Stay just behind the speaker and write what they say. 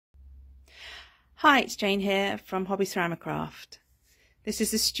Hi, it's Jane here from Hobby Ceramicraft. This is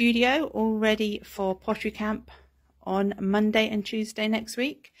the studio all ready for pottery camp on Monday and Tuesday next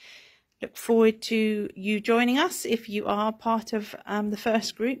week. Look forward to you joining us if you are part of the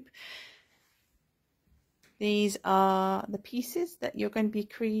first group. These are the pieces that you're going to be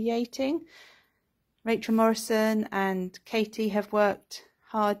creating. Rachel Morrison and Katie have worked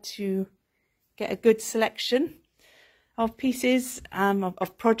hard to get a good selection of pieces,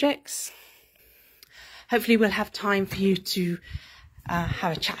 of projects. Hopefully we'll have time for you to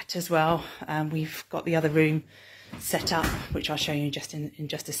have a chat as well. We've got the other room set up, which I'll show you in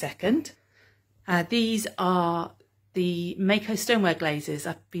just a second. These are the Mayco stoneware glazes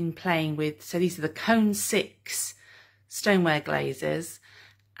I've been playing with. So these are the Cone 6 stoneware glazes,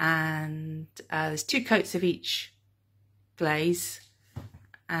 and there's 2 coats of each glaze.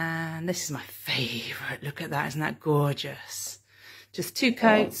 And this is my favourite. Look at that, isn't that gorgeous? Just 2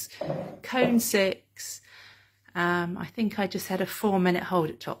 coats, Cone 6. I think I just had a 4-minute hold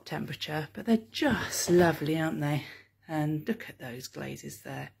at top temperature, but they're just lovely, aren't they? And look at those glazes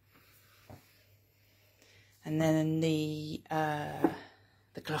there. And then the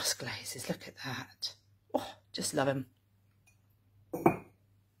gloss glazes, look at that. Oh, just love them.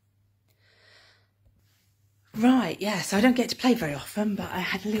 Right, yeah, so I don't get to play very often, but I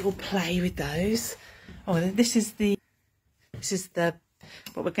had a little play with those. Oh, this is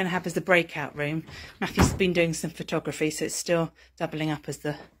what we're going to have as the breakout room. Matthew's been doing some photography, so it's still doubling up as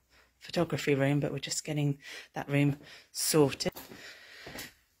the photography room, but we're just getting that room sorted.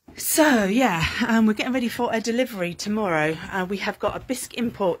 So yeah, we're getting ready for a delivery tomorrow. We have got a bisque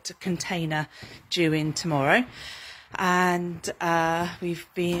import container due in tomorrow, and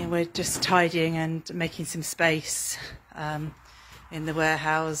we're just tidying and making some space in the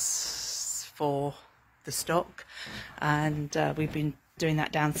warehouse for the stock, and we've been doing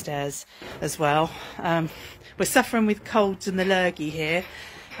that downstairs as well. We're suffering with colds and the lurgy here.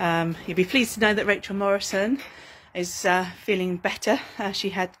 You'll be pleased to know that Rachel Morrison is feeling better. She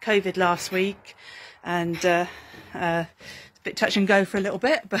had COVID last week, and it's a bit touch and go for a little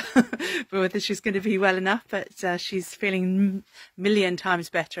bit, but whether she's going to be well enough, but she's feeling a million times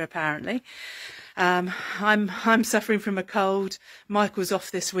better apparently. I'm suffering from a cold. Michael's off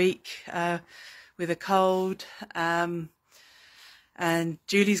this week with a cold, and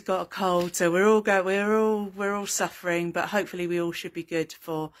Julie's got a cold, so we're all suffering, but hopefully we all should be good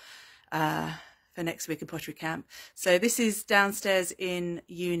for next week at pottery camp. So this is downstairs in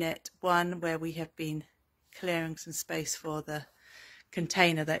unit 1, where we have been clearing some space for the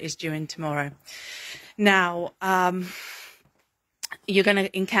container that is due in tomorrow. Now you're going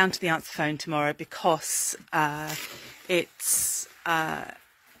to encounter the answer phone tomorrow, because it's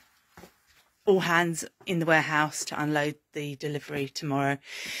all hands in the warehouse to unload the delivery tomorrow.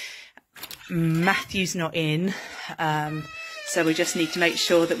 Matthew's not in, so we just need to make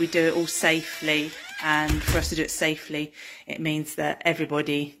sure that we do it all safely, and for us to do it safely, it means that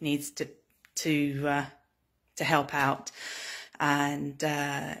everybody needs to help out, and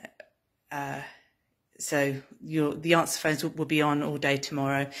so the answer phones will be on all day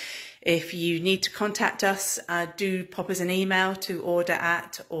tomorrow. If you need to contact us, do pop us an email to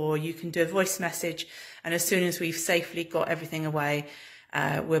order@, or you can do a voice message, and as soon as we've safely got everything away,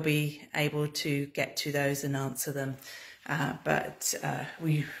 we'll be able to get to those and answer them. But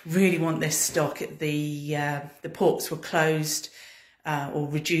we really want this stock. The ports were closed or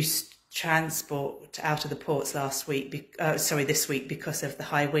reduced transport out of the ports this week, because of the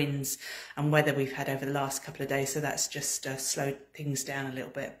high winds and weather we've had over the last couple of days, so that's just slowed things down a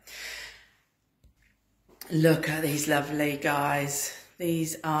little bit. Look at these lovely guys.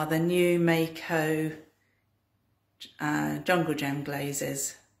 These are the new Mayco jungle gem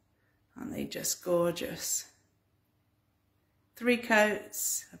glazes. Aren't they just gorgeous? 3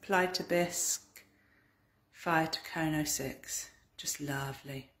 coats applied to bisque, 5 to Cone 06. Just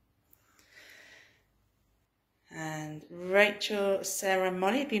lovely. And Rachel, Sarah and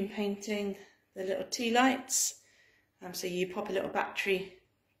Molly have been painting the little tea lights. So you pop a little battery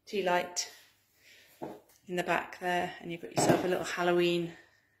tea light in the back there, and you've got yourself a little Halloween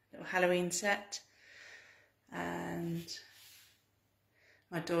set. And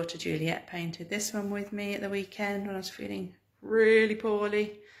my daughter Juliet painted this one with me at the weekend when I was feeling really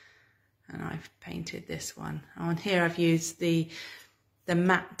poorly, and I've painted this one. On here I've used the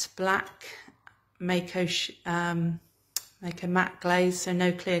matte black Mayco matte glaze, so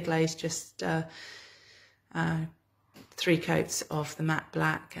no clear glaze, just 3 coats of the matte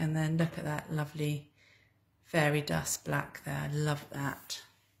black, and then look at that lovely fairy dust black there. I love that.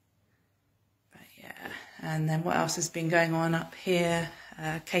 But yeah, and then what else has been going on up here?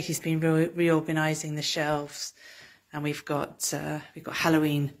 Katie's been reorganising the shelves, and we've got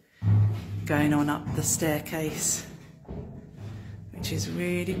Halloween going on up the staircase, which is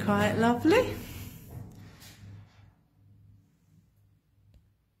really quite lovely.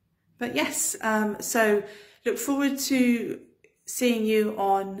 But yes, so look forward to seeing you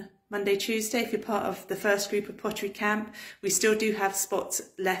on Monday, Tuesday if you're part of the first group of pottery camp. We still do have spots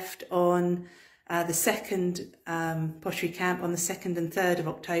left on the second pottery camp on the 2nd and 3rd of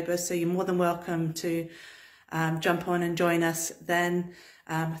October, so you're more than welcome to jump on and join us then.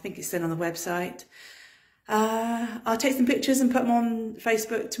 I think it's then on the website. I'll take some pictures and put them on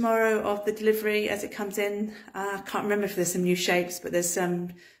Facebook tomorrow of the delivery as it comes in. I can't remember if there's some new shapes, but there's some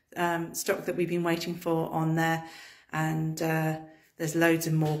stock that we've been waiting for on there, and there's loads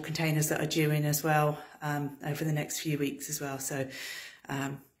of more containers that are due in as well over the next few weeks as well. So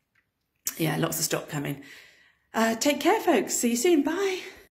yeah, lots of stock coming. Take care, folks. See you soon. Bye.